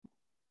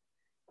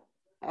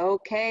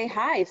Okay,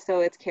 hi. So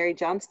it's Carrie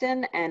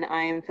Johnston, and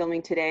I am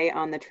filming today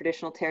on the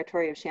traditional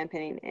territory of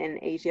Champagne and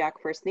Asiac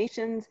First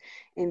Nations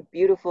in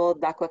beautiful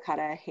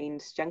Dakwakata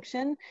Haines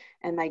Junction.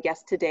 And my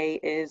guest today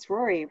is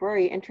Rory.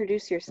 Rory,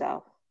 introduce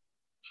yourself.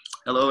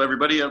 Hello,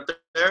 everybody out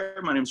there.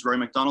 My name is Rory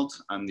Macdonald.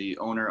 I'm the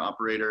owner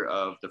operator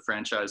of the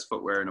franchise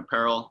Footwear and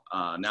Apparel,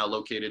 now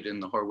located in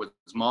the Horwoods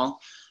Mall.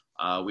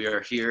 We are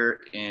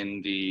here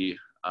in the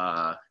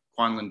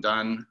Kwanlin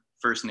Dun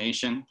First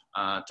Nation,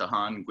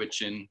 Tahan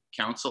Gwich'in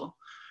Council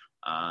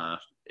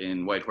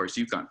in Whitehorse,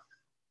 Yukon.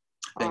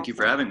 Thank you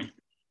for Awesome. having me.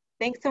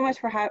 Thanks so much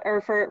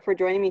for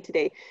joining me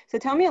today. So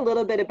tell me a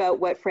little bit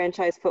about what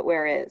franchise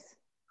footwear is.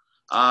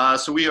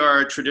 So we are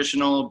a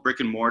traditional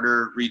brick and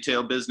mortar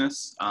retail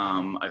business.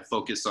 I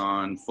focus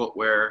on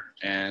footwear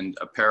and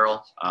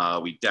apparel.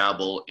 We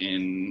dabble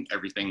in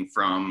everything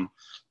from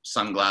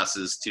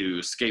sunglasses to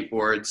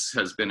skateboards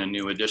has been a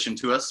new addition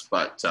to us,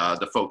 but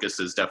the focus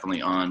is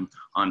definitely on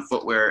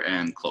footwear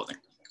and clothing.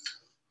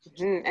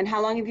 Mm-hmm. And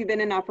how long have you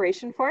been in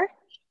operation for?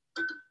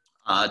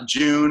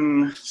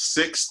 June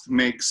 6th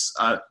made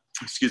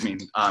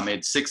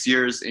 6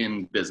 years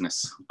in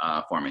business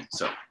for me.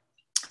 So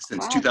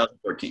since Wow.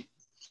 2014.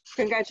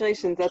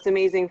 Congratulations. That's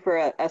amazing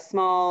for a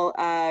small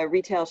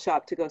retail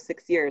shop to go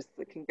 6 years.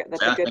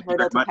 That's a good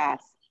hurdle to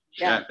pass.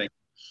 Yeah, thank you.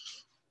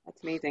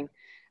 That's amazing.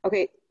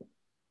 Okay,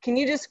 can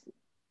you just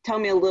tell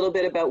me a little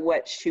bit about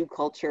what shoe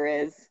culture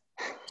is?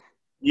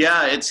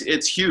 Yeah,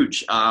 it's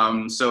huge.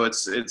 So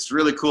it's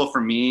really cool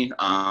for me.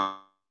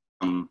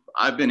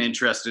 I've been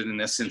interested in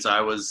this since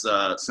I was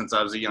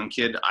a young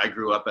kid. I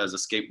grew up as a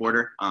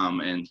skateboarder,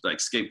 and like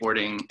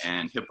skateboarding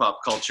and hip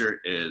hop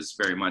culture is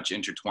very much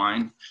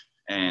intertwined.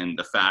 And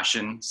the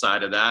fashion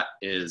side of that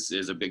is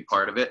a big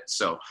part of it.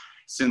 So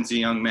since a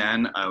young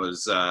man, I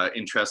was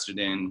interested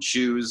in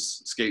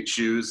shoes, skate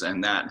shoes,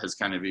 and that has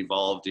kind of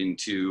evolved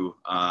into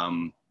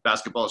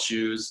basketball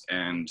shoes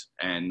and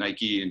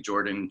Nike and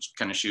Jordan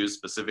kind of shoes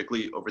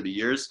specifically over the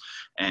years.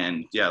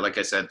 And yeah, like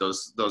I said,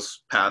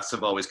 those paths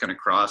have always kind of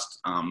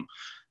crossed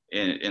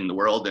in the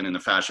world and in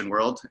the fashion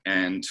world.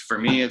 And for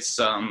me, it's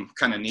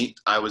kind of neat.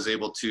 I was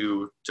able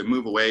to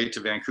move away to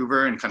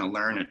Vancouver and kind of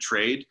learn a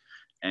trade,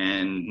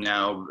 and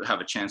now have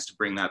a chance to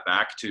bring that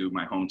back to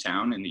my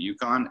hometown in the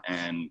Yukon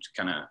and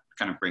kind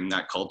of bring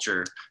that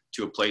culture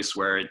to a place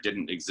where it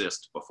didn't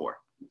exist before,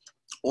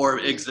 or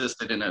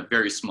existed in a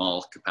very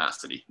small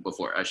capacity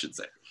before, I should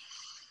say.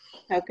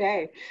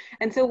 Okay.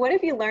 And so what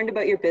have you learned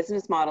about your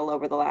business model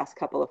over the last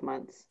couple of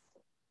months?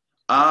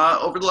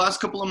 Over the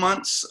last couple of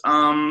months,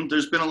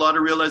 there's been a lot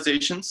of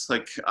realizations.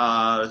 Like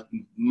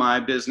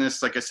my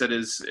business, like I said,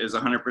 is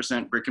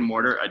 100% brick and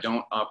mortar. I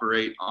don't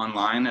operate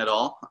online at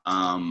all.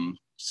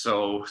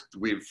 So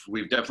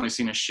we've definitely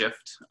seen a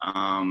shift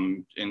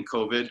in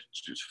COVID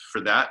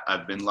for that.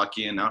 I've been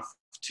lucky enough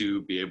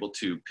to be able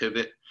to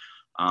pivot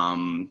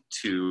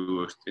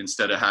to,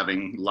 instead of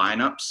having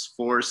lineups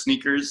for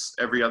sneakers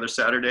every other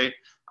Saturday,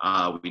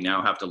 we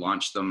now have to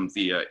launch them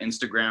via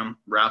Instagram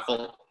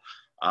raffle.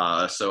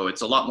 So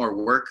it's a lot more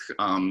work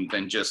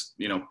than just,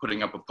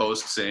 putting up a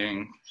post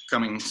saying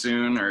coming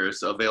soon or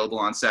is available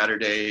on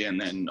Saturday, and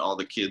then all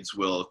the kids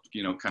will,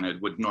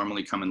 would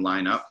normally come and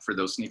line up for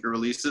those sneaker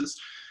releases.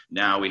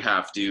 Now we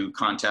have to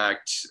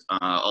contact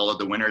all of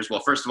the winners. Well,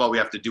 first of all, we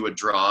have to do a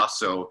draw.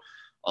 So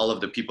all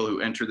of the people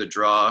who enter the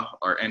draw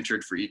are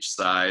entered for each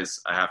size.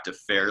 I have to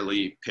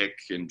fairly pick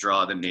and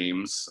draw the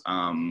names,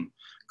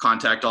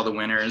 contact all the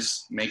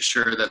winners, make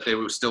sure that they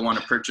still want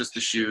to purchase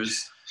the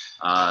shoes.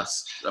 A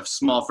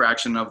small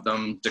fraction of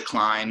them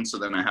decline, so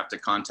then I have to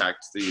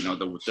contact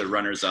the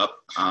runners up.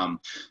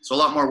 So a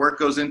lot more work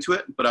goes into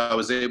it, but I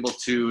was able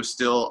to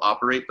still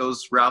operate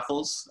those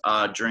raffles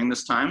during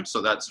this time.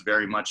 So that's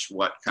very much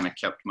what kind of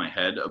kept my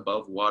head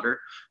above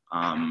water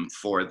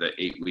for the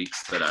 8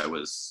 weeks that I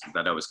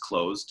was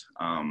closed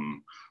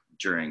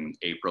during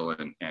April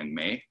and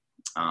May.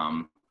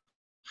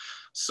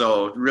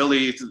 So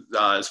really,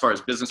 as far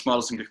as business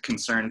models are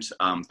concerned,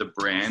 the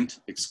brand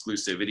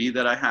exclusivity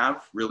that I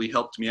have really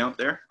helped me out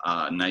there.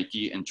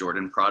 Nike and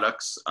Jordan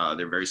products,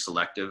 they're very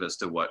selective as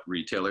to what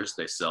retailers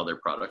they sell their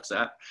products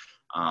at.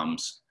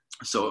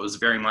 So it was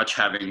very much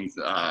having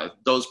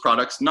those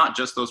products, not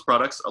just those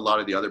products, a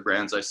lot of the other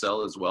brands I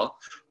sell as well.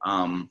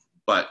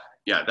 But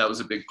yeah, that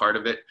was a big part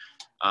of it.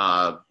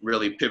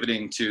 Really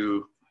pivoting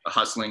to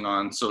hustling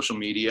on social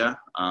media,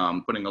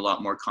 putting a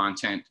lot more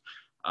content,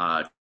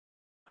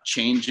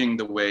 changing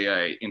the way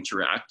I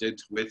interacted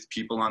with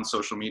people on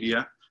social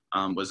media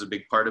was a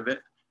big part of it.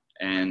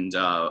 And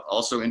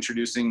also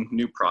introducing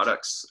new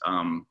products.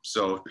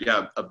 So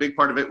yeah, a big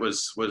part of it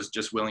was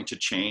just willing to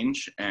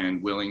change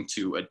and willing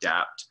to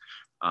adapt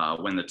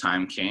when the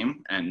time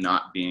came, and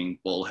not being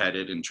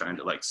bullheaded and trying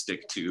to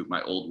stick to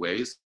my old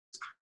ways.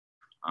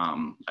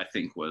 I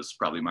think was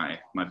probably my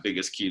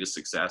biggest key to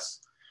success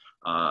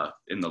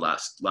in the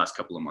last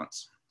couple of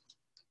months.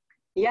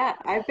 Yeah,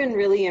 I've been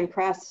really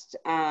impressed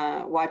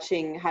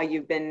watching how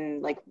you've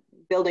been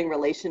building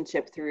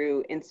relationship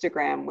through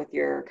Instagram with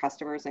your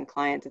customers and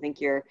clients. I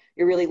think you're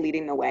really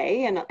leading the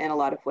way in a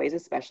lot of ways,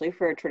 especially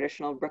for a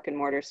traditional brick and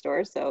mortar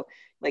store. So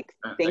like,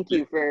 thank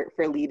you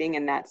for leading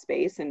in that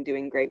space and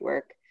doing great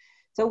work.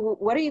 So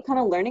what are you kind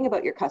of learning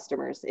about your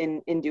customers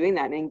in doing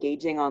that and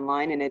engaging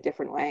online in a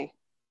different way?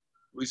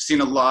 We've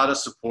seen a lot of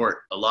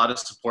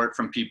support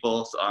from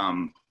people.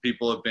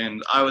 People have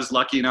been, I was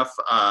lucky enough,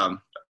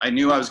 I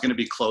knew I was going to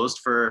be closed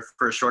for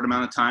a short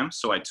amount of time.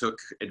 So I took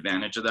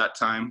advantage of that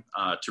time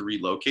to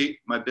relocate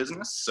my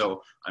business.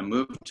 So I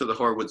moved to the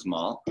Horwoods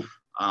Mall.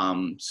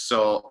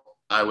 So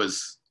I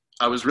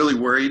was really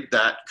worried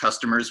that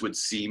customers would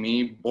see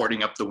me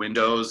boarding up the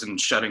windows and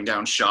shutting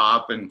down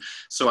shop. And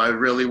so I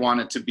really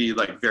wanted to be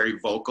like very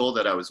vocal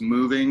that I was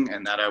moving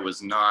and that I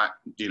was not,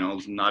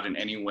 not in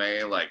any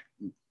way like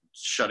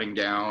shutting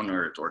down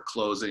or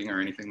closing or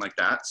anything like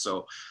that.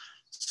 So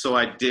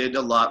I did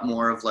a lot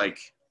more of like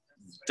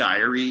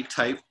diary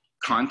type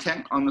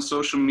content on the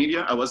social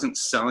media. I wasn't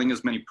selling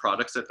as many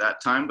products at that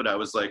time, but I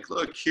was like,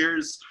 look,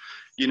 here's,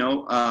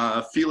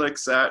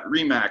 Felix at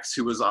Remax,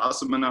 who was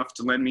awesome enough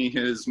to lend me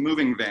his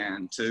moving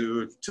van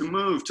to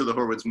move to the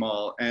Horwoods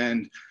Mall.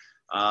 And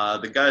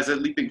the guys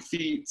at Leaping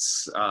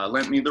Feets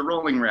lent me the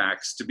rolling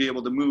racks to be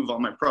able to move all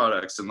my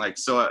products. And like,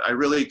 so I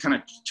really kind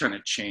of trying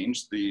to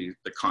change the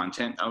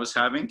content I was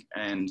having.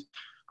 And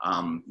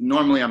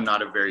normally I'm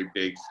not a very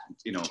big,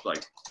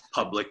 like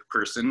public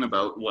person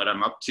about what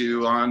I'm up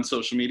to on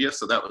social media.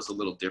 So that was a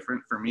little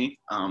different for me.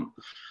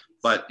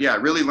 But yeah, I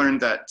really learned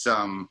that,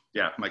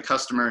 my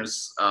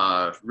customers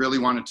really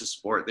wanted to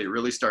support. They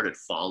really started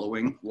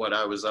following what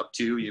I was up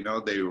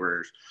to. They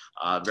were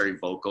very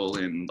vocal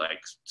in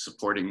like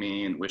supporting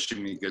me and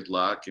wishing me good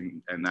luck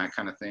and that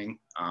kind of thing.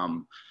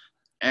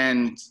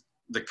 And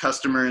the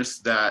customers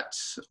that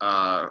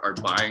are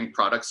buying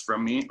products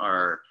from me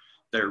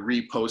they're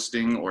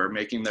reposting or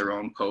making their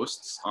own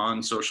posts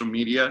on social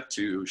media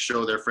to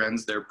show their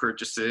friends their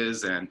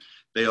purchases, and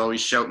they always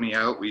shout me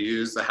out. We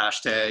use the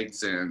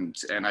hashtags and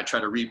I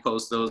try to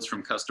repost those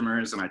from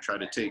customers, and I try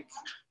to take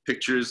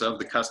pictures of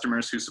the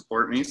customers who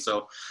support me.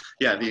 So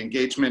yeah, the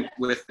engagement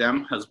with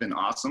them has been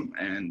awesome.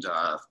 And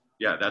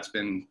that's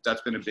been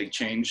a big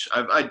change.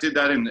 I did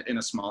that in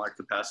a smaller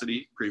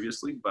capacity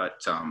previously,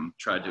 but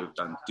tried to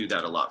do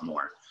that a lot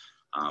more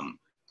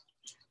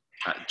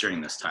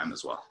during this time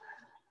as well.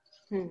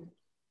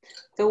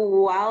 So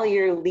while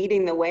you're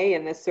leading the way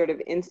in this sort of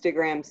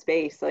Instagram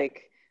space,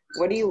 like,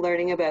 what are you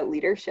learning about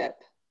leadership?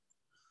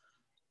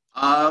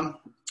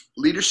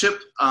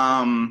 Leadership,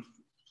 I'm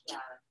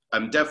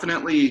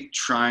definitely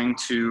trying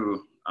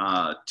to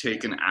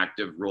take an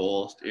active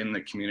role in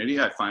the community.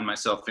 I find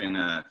myself in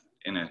a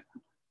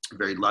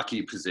very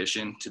lucky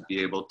position to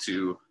be able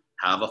to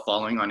have a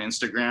following on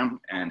Instagram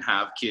and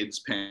have kids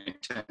paying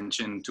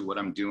attention to what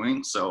I'm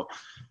doing. So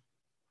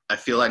I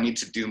feel I need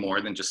to do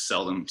more than just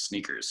sell them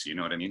sneakers. You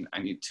know what I mean? I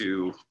need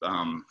to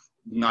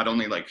not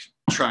only like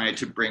try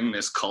to bring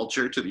this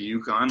culture to the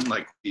Yukon,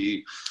 like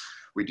we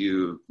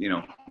do,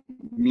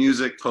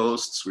 music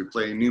posts, we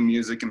play new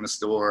music in the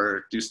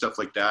store, do stuff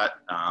like that.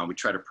 We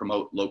try to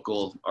promote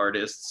local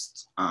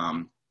artists.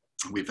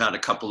 We've had a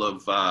couple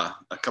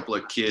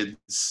of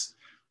kids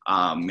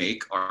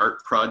make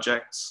art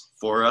projects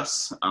for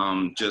us,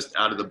 just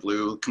out of the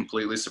blue,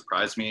 completely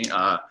surprised me.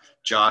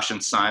 Josh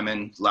and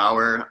Simon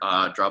Lauer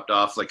dropped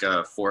off like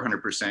a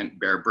 400%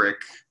 bare brick,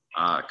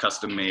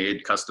 custom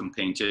made, custom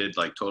painted,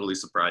 like totally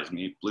surprised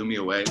me, blew me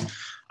away.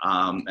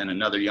 And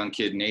another young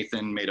kid,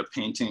 Nathan, made a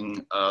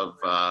painting of,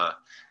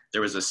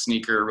 there was a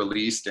sneaker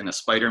released in a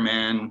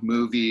Spider-Man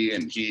movie,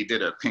 and he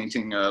did a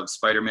painting of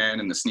Spider-Man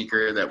in the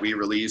sneaker that we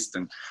released.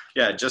 And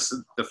yeah, just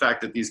the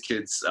fact that these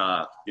kids,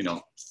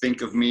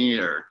 think of me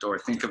or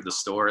think of the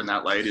store in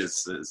that light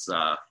is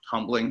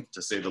humbling,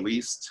 to say the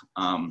least.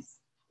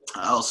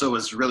 I also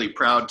was really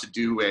proud to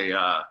do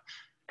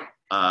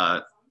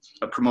a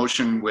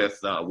promotion with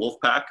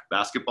Wolfpack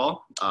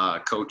basketball.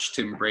 Coach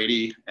Tim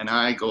Brady and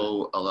I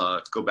go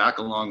back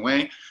a long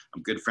way.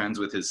 I'm good friends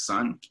with his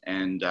son,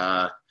 and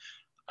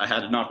I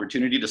had an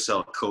opportunity to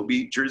sell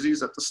Kobe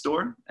jerseys at the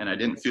store, and I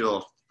didn't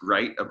feel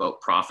right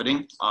about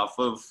profiting off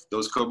of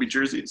those Kobe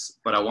jerseys,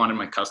 but I wanted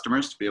my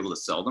customers to be able to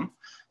sell them.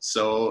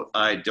 So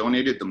I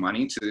donated the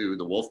money to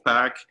the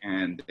Wolfpack,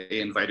 and they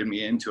invited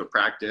me into a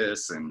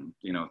practice and,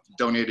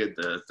 donated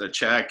the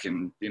check,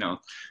 and,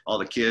 all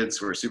the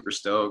kids were super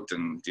stoked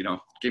and,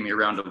 gave me a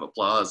round of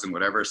applause and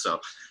whatever. So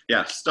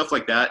yeah, stuff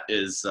like that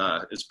is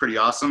pretty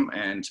awesome.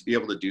 And to be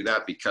able to do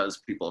that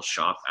because people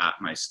shop at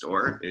my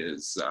store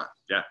is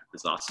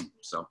awesome.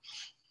 So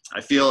I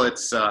feel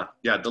it's, the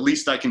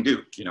least I can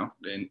do,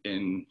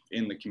 in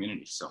the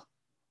community. So.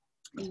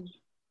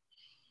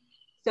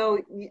 So,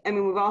 I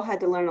mean, we've all had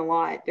to learn a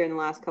lot during the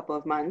last couple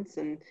of months.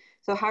 And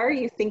so how are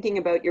you thinking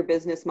about your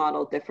business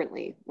model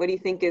differently? What do you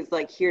think is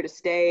like here to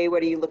stay?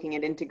 What are you looking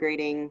at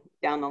integrating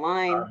down the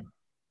line?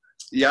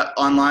 Yeah,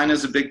 online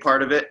is a big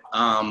part of it.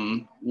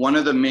 One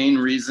of the main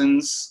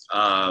reasons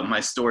my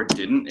store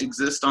didn't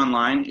exist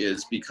online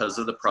is because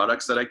of the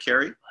products that I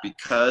carry.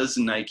 Because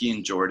Nike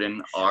and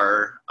Jordan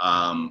are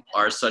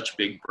such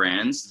big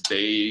brands,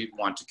 they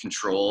want to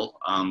control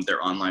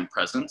their online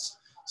presence.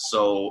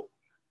 So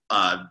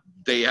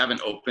they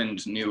haven't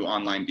opened new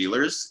online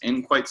dealers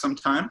in quite some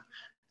time.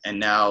 And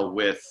now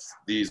with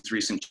these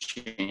recent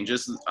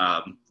changes,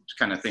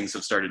 kind of things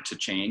have started to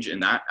change in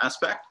that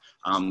aspect.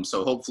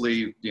 So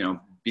hopefully,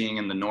 being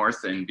in the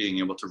north and being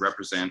able to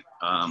represent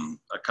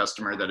a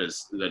customer that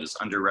is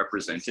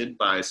underrepresented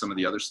by some of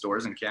the other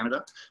stores in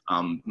Canada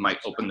might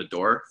open the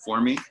door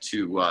for me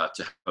to have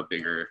a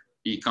bigger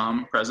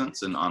e-com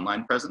presence and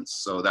online presence.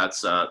 So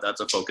that's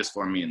a focus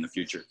for me in the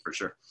future for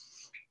sure.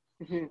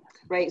 Mm-hmm.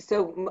 Right.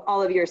 So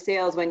all of your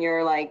sales, when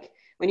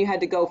you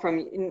had to go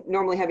from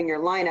normally having your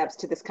lineups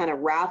to this kind of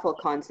raffle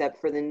concept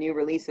for the new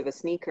release of a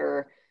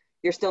sneaker,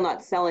 you're still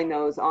not selling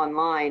those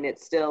online.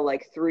 It's still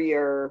like through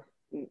your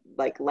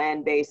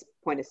land-based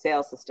point of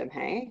sale system,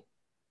 hey?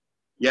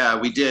 Yeah,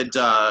 we did.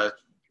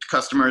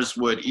 Customers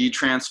would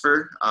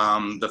e-transfer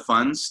the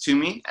funds to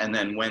me, and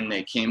then when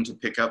they came to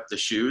pick up the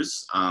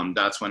shoes,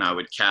 that's when I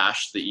would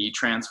cash the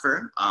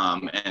e-transfer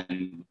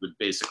and would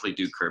basically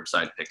do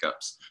curbside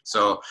pickups.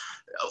 So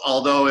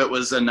although it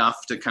was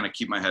enough to kind of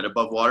keep my head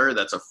above water,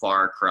 that's a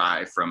far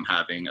cry from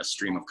having a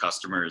stream of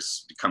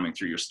customers coming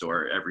through your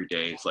store every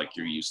day like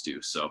you're used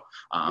to. So,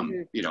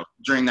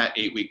 during that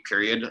 8-week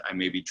period, I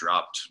maybe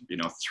dropped,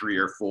 3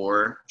 or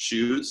 4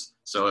 shoes.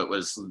 So it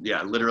was,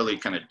 literally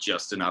kind of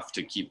just enough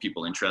to keep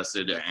people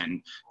interested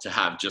and to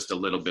have just a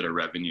little bit of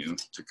revenue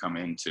to come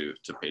in to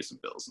pay some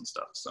bills and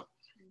stuff. So.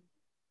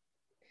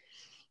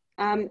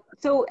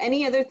 So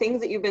any other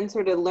things that you've been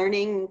sort of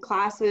learning,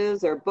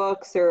 classes or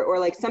books or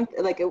like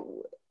something like,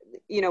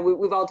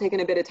 we've all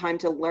taken a bit of time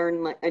to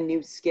learn a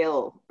new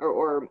skill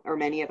or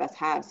many of us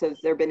have. So has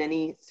there been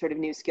any sort of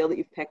new skill that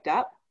you've picked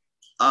up?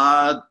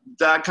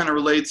 That kind of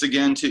relates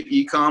again to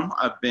e-com.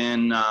 I've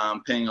been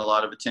paying a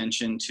lot of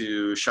attention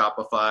to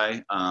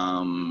Shopify,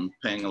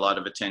 paying a lot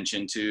of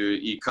attention to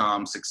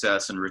e-com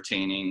success and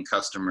retaining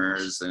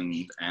customers,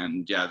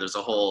 and there's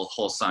a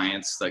whole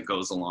science that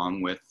goes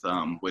along with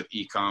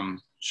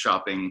e-com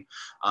shopping.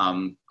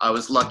 I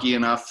was lucky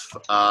enough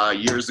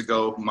years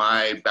ago.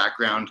 My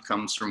background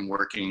comes from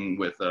working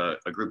with a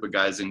group of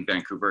guys in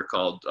Vancouver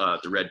called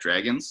the Red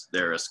Dragons.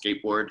 They're a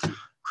skateboard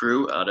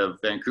crew out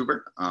of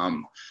Vancouver.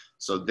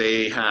 So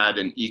they had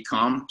an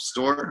e-com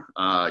store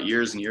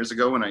years and years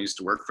ago when I used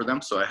to work for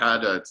them. So I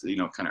had a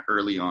kind of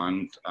early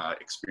on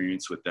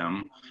experience with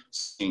them,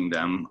 seeing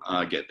them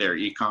get their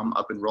e-com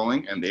up and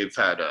rolling, and they've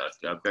had a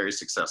very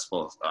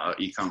successful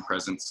e-com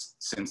presence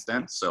since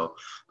then. So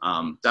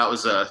that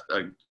was a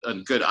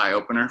good eye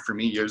opener for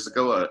me years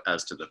ago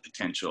as to the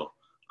potential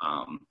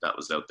that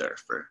was out there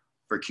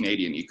for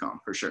Canadian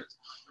e-com for sure.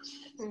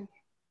 Mm-hmm.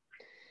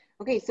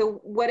 Okay, so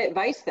what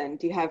advice then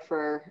do you have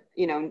for,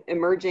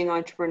 emerging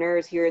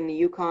entrepreneurs here in the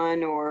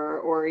Yukon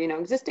or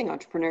existing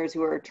entrepreneurs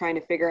who are trying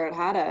to figure out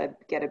how to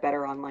get a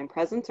better online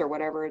presence or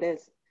whatever it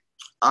is?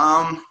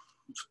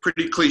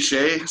 Pretty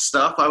cliche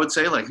stuff, I would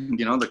say,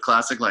 the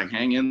classic,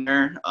 hang in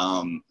there.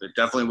 It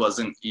definitely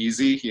wasn't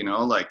easy,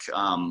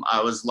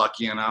 I was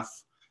lucky enough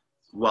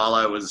while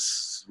I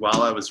was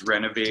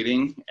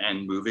renovating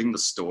and moving the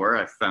store,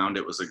 I found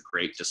it was a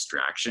great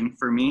distraction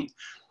for me.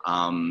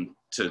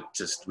 To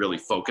just really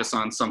focus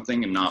on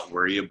something and not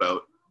worry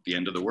about the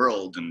end of the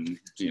world. And,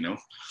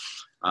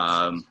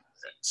 I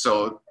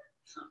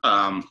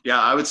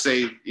would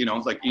say,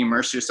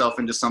 immerse yourself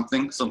into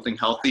something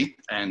healthy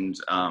and,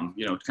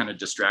 kind of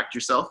distract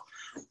yourself.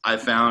 I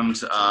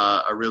found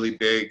a really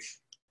big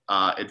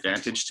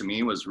advantage to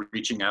me was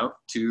reaching out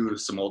to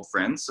some old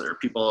friends or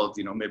people,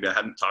 maybe I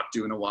hadn't talked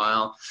to in a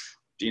while,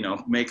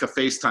 make a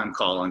FaceTime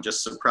call and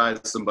just surprise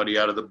somebody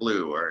out of the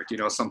blue or,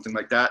 something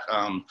like that.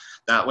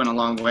 That went a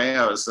long way.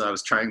 I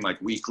was trying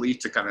weekly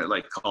to kind of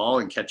call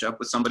and catch up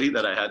with somebody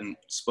that I hadn't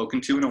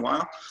spoken to in a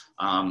while.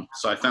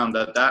 So I found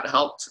that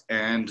helped.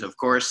 And of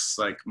course,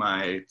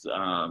 my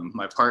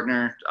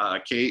partner,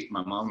 Kate,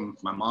 my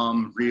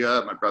mom,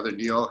 Ria, my brother,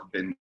 Neil have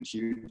been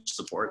huge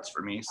supports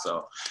for me.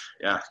 So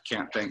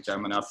can't thank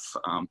them enough.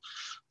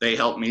 They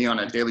help me on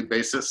a daily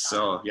basis.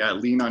 So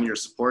lean on your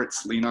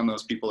supports, lean on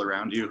those people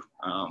around you.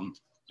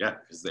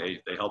 Because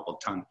they help a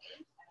ton.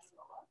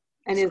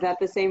 And is that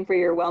the same for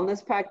your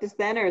wellness practice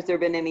then, or has there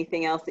been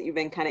anything else that you've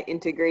been kind of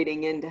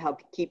integrating in to help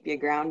keep you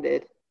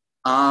grounded?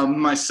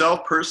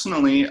 Myself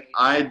personally,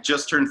 I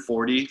just turned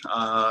 40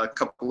 a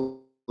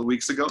couple of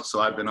weeks ago.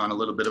 So I've been on a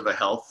little bit of a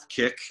health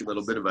kick, a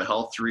little bit of a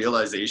health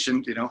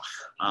realization,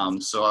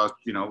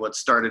 what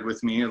started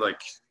with me,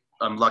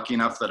 I'm lucky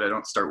enough that I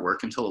don't start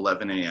work until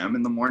 11 a.m.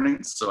 in the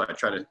morning. So I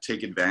try to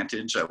take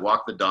advantage. I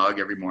walk the dog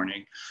every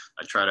morning.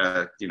 I try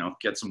to,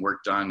 get some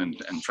work done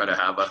and try to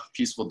have a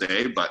peaceful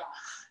day. But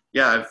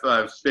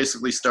I've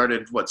basically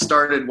started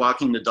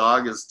walking the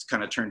dog has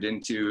kind of turned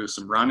into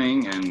some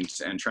running and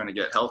trying to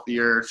get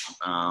healthier.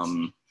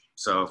 Been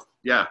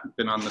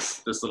on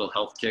this little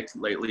health kick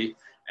lately.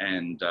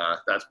 And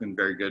that's been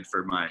very good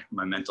for my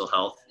mental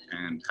health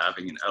and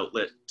having an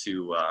outlet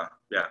to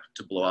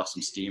to blow off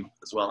some steam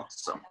as well.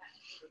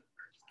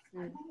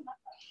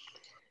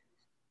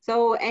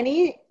 So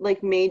any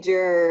like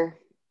major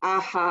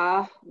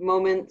aha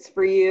moments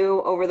for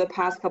you over the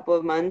past couple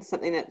of months,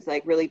 something that's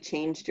like really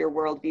changed your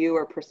worldview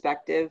or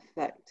perspective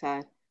that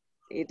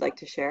you'd like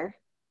to share?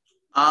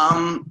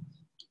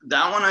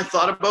 That one I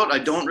thought about. I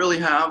don't really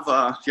have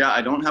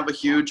I don't have a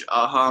huge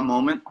aha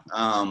moment.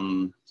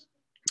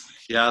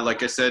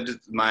 Like I said,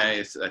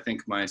 I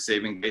think my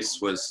saving base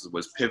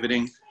was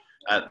pivoting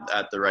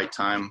at the right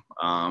time.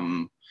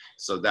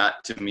 So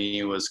that to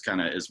me was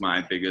is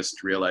my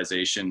biggest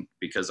realization,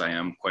 because I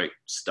am quite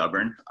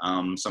stubborn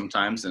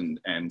sometimes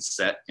and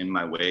set in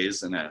my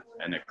ways and a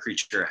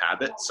creature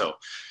habit. So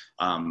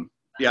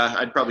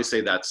I'd probably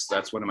say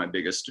that's one of my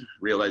biggest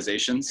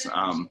realizations.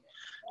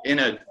 In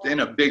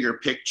a bigger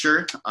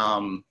picture,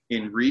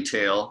 in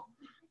retail,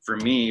 for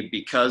me,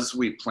 because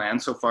we plan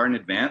so far in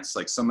advance,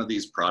 like some of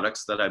these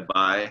products that I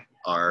buy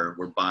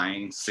we're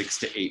buying 6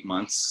 to 8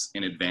 months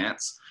in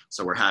advance.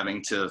 So we're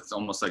having to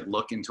almost like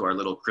look into our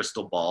little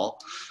crystal ball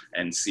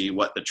and see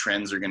what the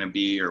trends are going to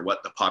be or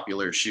what the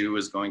popular shoe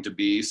is going to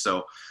be.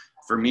 So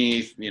for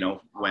me,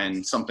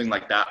 when something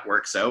like that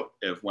works out,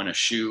 when a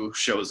shoe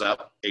shows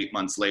up 8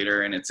 months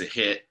later and it's a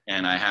hit,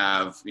 and I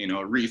have,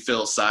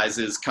 refill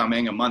sizes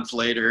coming a month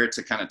later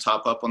to kind of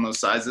top up on those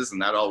sizes,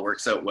 and that all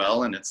works out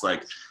well, and it's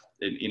like,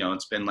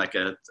 it's been like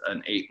an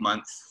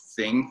 8-month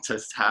thing to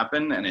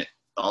happen, and it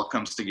all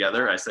comes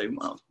together, I say,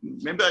 well,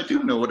 maybe I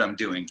do know what I'm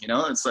doing.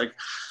 It's like,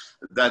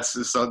 that's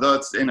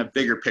in a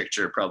bigger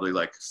picture, probably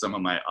like some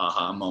of my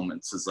aha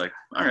moments is like,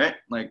 all right,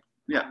 like,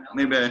 yeah,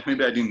 maybe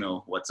I do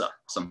know what's up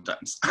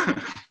sometimes.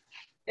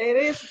 It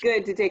is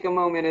good to take a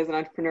moment as an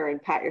entrepreneur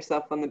and pat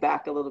yourself on the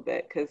back a little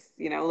bit, because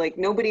like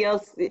nobody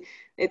else,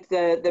 it's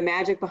the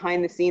magic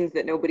behind the scenes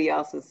that nobody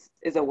else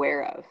is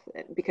aware of,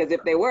 because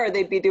if they were,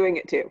 they'd be doing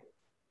it too.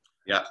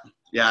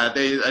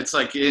 It's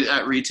like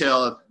at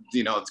retail,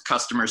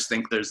 customers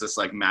think there's this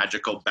like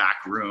magical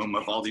back room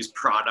of all these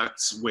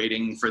products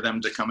waiting for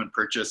them to come and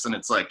purchase, and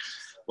it's like,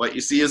 what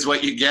you see is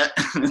what you get.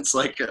 It's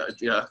like,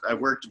 I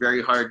worked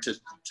very hard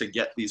to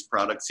get these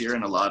products here,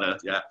 and a lot of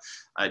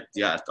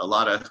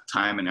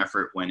time and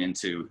effort went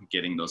into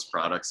getting those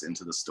products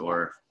into the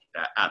store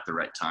at the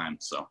right time.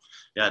 So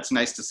it's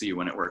nice to see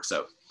when it works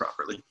out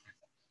properly.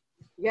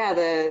 Yeah,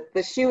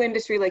 the shoe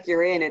industry, like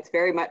you're in, it's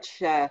very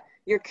much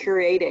you're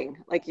curating,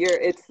 like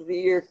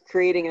you're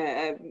creating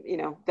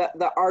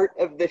the art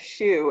of the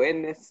shoe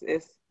in this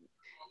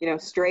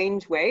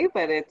strange way,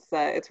 but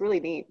it's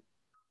really neat.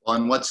 Well,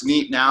 and what's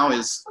neat now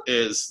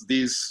is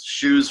these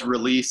shoes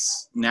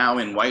release now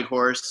in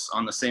Whitehorse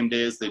on the same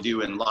day as they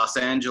do in Los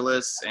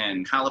Angeles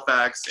and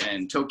Halifax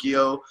and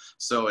Tokyo.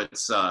 So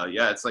it's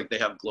it's like they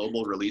have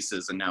global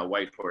releases, and now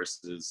Whitehorse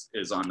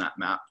is on that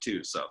map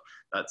too. So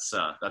that's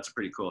a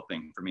pretty cool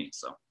thing for me.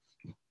 So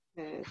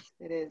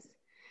it is.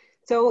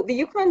 So the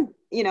Yukon,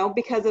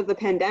 because of the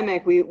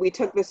pandemic, we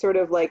took this sort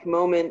of like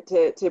moment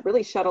to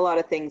really shut a lot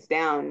of things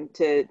down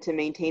to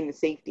maintain the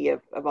safety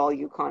of all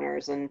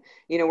Yukoners. And,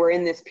 we're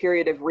in this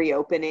period of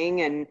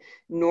reopening and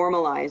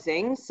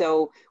normalizing.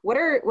 So what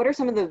are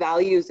some of the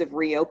values of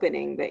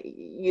reopening that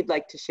you'd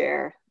like to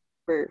share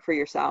for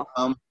yourself?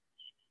 I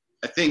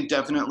think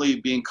definitely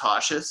being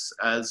cautious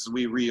as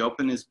we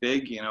reopen is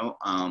big,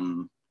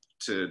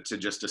 to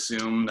just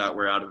assume that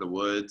we're out of the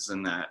woods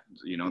and that,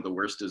 the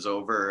worst is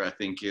over, I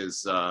think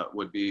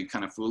would be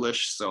kind of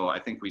foolish. So I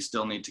think we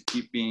still need to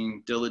keep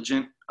being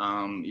diligent,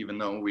 even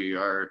though we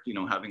are,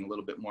 having a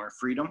little bit more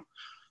freedom.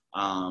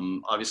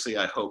 Obviously,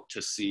 I hope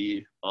to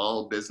see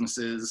all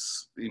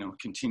businesses,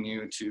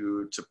 continue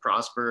to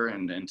prosper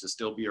and to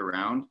still be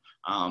around.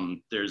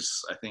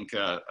 There's, I think,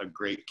 a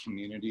great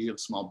community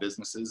of small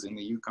businesses in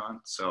the Yukon.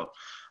 So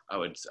I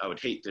would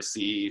hate to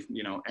see,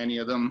 any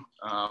of them,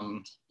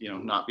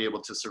 not be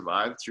able to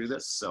survive through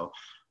this. So,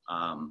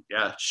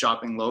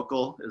 shopping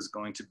local is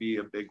going to be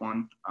a big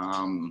one.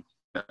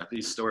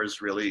 These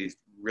stores really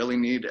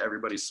need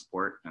everybody's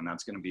support, and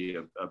that's going to be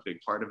a big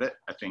part of it.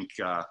 I think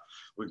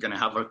we're going to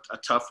have a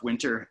tough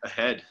winter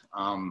ahead.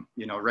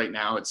 Right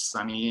now it's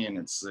sunny and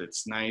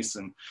it's nice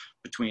and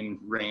between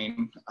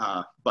rain,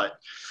 but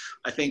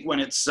I think when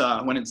it's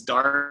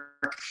dark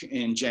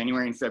in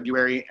January and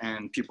February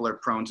and people are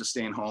prone to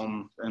staying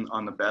home and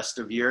on the best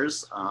of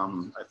years,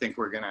 I think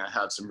we're going to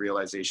have some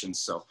realizations.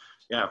 So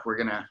we're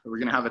going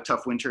to have a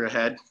tough winter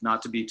ahead,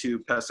 not to be too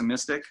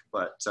pessimistic,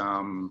 but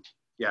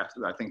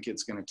I think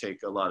it's going to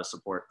take a lot of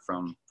support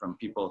from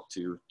people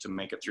to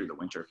make it through the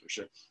winter for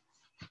sure.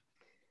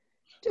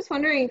 Just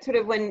wondering, sort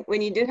of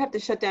when you did have to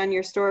shut down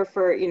your store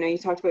for, you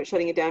talked about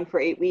shutting it down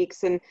for 8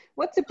 weeks, and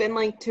what's it been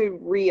like to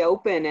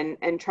reopen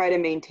and try to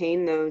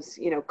maintain those,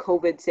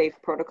 COVID safe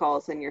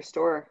protocols in your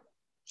store?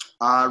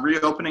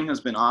 Reopening has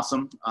been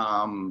awesome.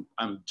 I'm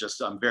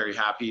very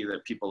happy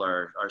that people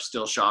are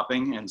still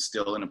shopping and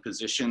still in a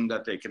position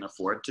that they can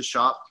afford to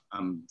shop.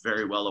 I'm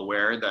very well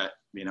aware that,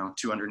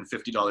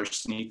 $250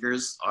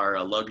 sneakers are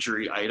a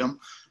luxury item.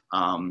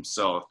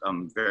 So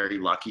I'm very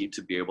lucky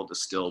to be able to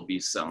still be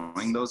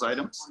selling those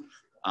items.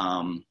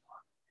 I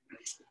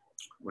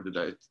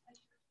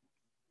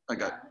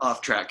got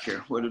off track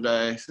here. What did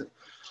I?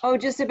 Oh,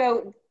 just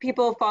about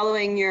people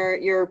following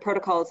your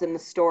protocols in the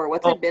store.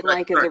 What's Oh, it been right,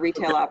 like as right, a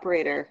retail okay.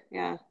 operator?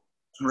 Yeah.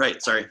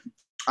 Right, sorry.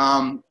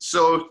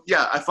 So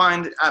yeah, I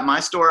find at my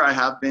store I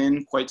have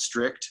been quite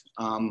strict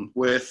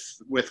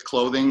with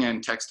clothing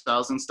and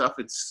textiles and stuff.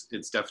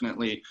 It's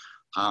definitely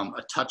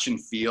a touch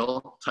and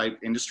feel type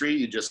industry.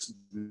 You just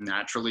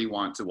naturally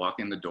want to walk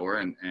in the door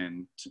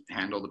and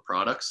handle the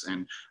products,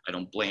 and I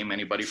don't blame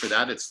anybody for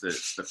that. It's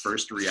the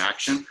first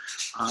reaction,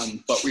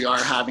 but we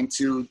are having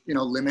to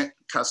limit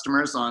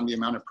customers on the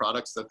amount of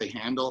products that they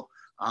handle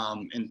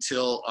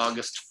until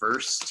August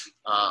 1st.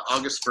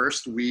 August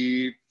 1st,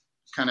 we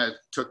kind of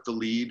took the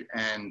lead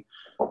and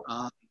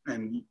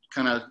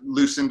kind of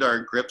loosened our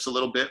grips a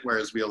little bit,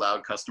 whereas we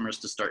allowed customers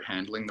to start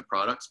handling the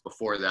products.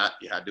 Before that,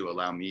 you had to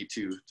allow me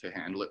to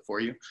handle it for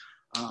you.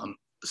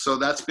 So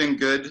that's been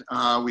good.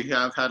 We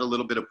have had a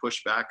little bit of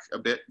pushback a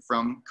bit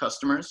from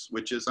customers,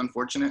 which is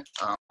unfortunate.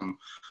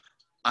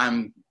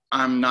 I'm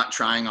not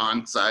trying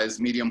on size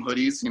medium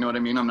hoodies, you know what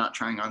I mean? I'm not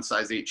trying on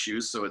size 8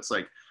 shoes, so it's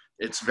like,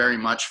 it's very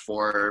much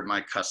for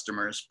my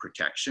customers'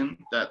 protection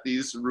that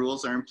these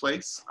rules are in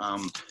place.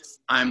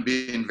 I'm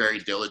being very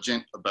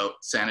diligent about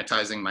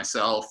sanitizing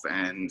myself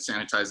and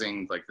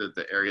sanitizing like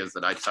the areas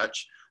that I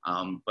touch.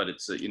 But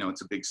it's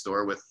a big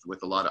store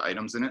with a lot of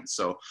items in it.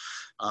 So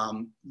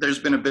there's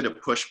been a bit of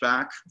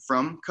pushback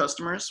from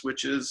customers,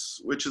 which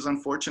is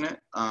unfortunate.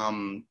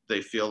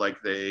 They feel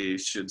like they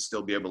should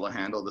still be able to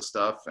handle the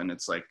stuff, and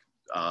it's like,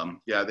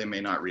 yeah, they may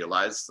not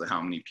realize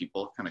how many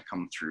people kind of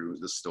come through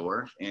the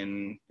store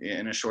in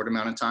a short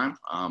amount of time.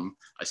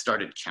 I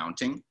started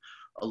counting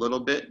a little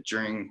bit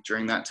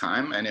during that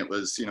time, and it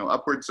was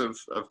upwards of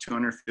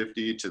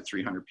 250 to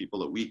 300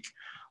 people a week.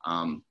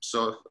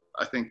 So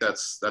I think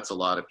that's a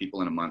lot of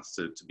people in a month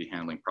to be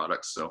handling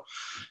products. So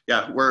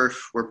yeah, we're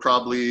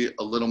probably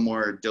a little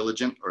more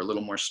diligent or a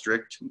little more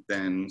strict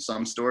than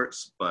some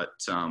stores, but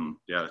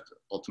yeah,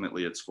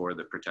 ultimately it's for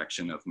the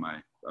protection of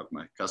my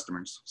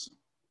customers. So.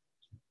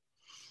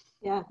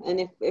 Yeah,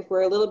 and if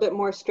we're a little bit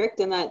more strict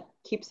and that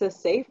keeps us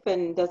safe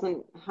and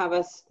doesn't have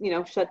us,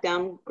 shut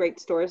down great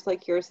stores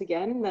like yours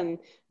again, then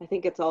I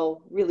think it's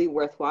all really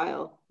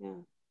worthwhile.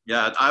 Yeah.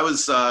 Yeah,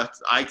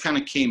 I kind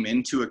of came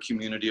into a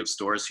community of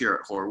stores here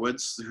at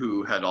Horwoods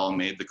who had all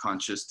made the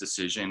conscious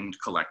decision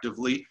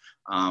collectively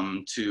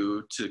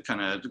to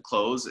kind of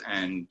close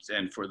and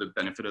for the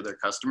benefit of their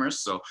customers.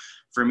 So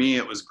for me,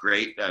 it was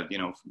great that,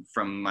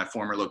 from my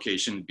former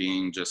location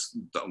being just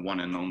the one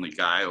and only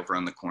guy over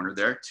on the corner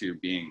there to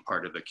being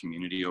part of the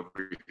community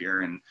over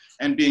here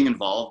and being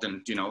involved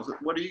and,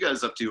 what are you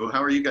guys up to?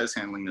 How are you guys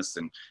handling this?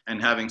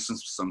 And having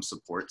some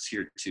supports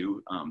here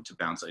too, to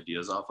bounce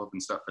ideas off of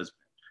and stuff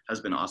has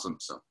been awesome.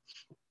 So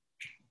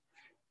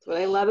what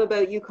I love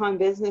about Yukon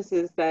Business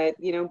is that,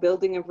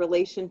 building a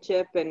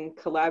relationship and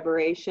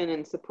collaboration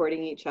and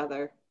supporting each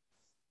other.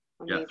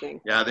 Amazing.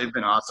 Yeah, they've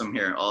been awesome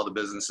here. All the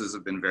businesses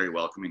have been very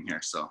welcoming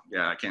here. So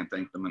yeah, I can't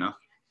thank them enough.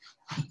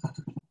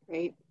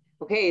 Great.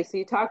 Okay, so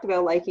you talked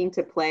about liking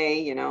to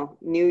play,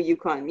 new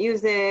Yukon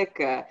music,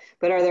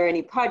 but are there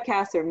any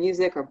podcasts or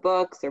music or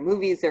books or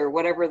movies or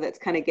whatever that's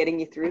kind of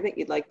getting you through that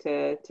you'd like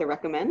to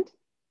recommend?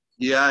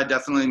 Yeah, I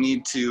definitely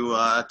need to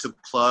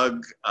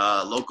plug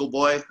Local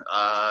Boy,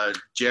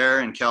 Jer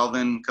and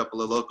Kelvin, a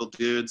couple of local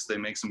dudes. They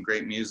make some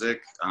great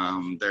music.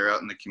 They're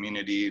out in the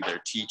community.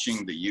 They're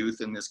teaching the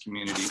youth in this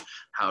community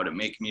how to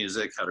make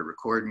music, how to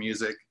record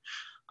music.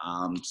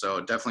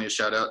 So definitely a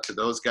shout out to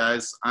those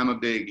guys. I'm a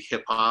big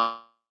hip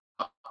hop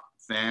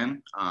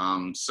fan,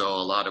 so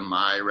a lot of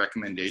my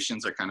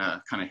recommendations are kind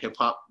of hip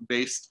hop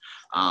based.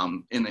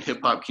 In the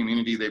hip hop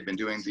community, they've been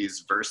doing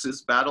these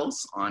versus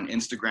battles on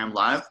Instagram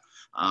Live.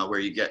 Where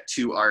you get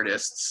two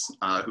artists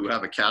who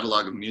have a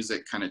catalog of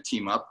music kind of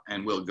team up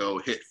and will go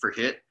hit for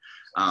hit,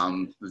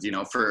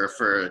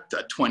 for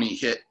a 20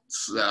 hit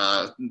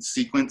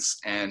sequence.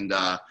 And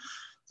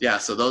yeah,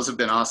 so those have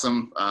been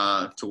awesome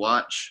to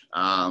watch.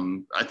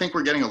 I think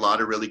we're getting a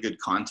lot of really good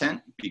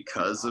content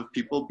because of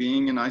people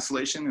being in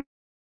isolation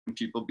and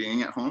people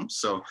being at home.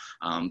 So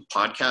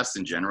podcasts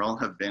in general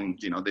have been,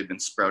 they've been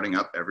sprouting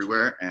up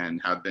everywhere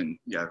and have been,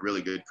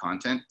 really good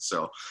content.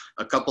 So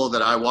a couple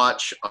that I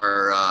watch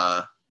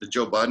are the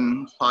Joe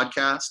Budden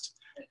podcast,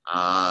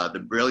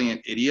 the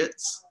Brilliant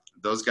Idiots.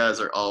 Those guys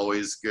are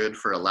always good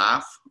for a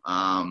laugh.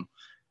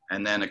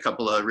 And then a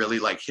couple of really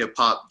like hip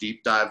hop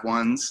deep dive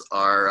ones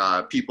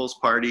are People's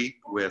Party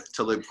with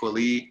Talib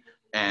Kweli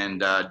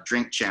and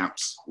Drink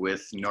Champs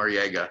with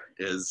Noriega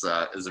is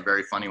a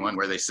very funny one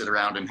where they sit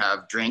around and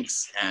have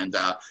drinks, and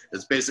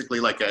it's basically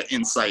like an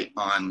insight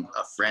on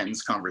a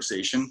friend's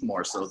conversation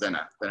more so than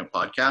a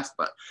podcast.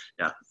 But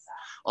yeah,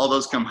 all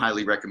those come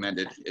highly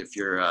recommended if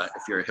you're a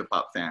hip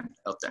hop fan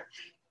out there.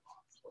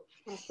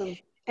 Awesome.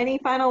 Any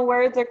final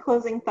words or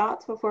closing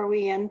thoughts before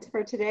we end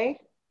for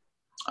today?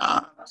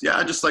 Yeah,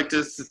 I'd just like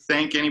to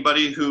thank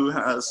anybody who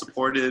has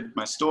supported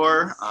my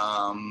store.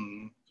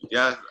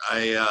 Yeah,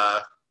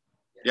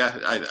 yeah,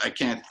 I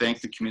can't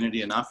thank the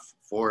community enough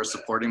for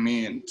supporting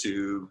me, and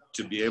to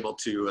be able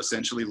to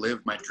essentially live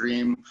my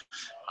dream.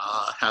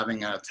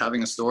 Having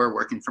a store,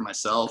 working for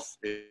myself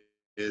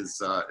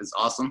is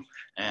awesome,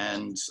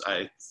 and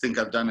I think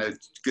I've done a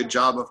good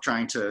job of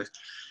trying to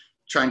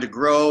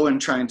grow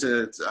and trying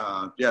to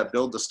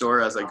build the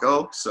store as I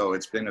go. So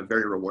it's been a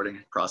very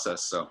rewarding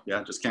process. So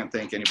yeah, just can't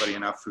thank anybody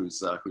enough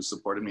who's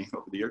supported me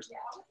over the years.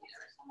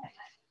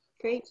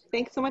 Great.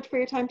 Thanks so much for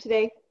your time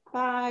today.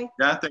 Bye.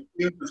 Yeah, thank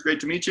you. It was great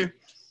to meet you.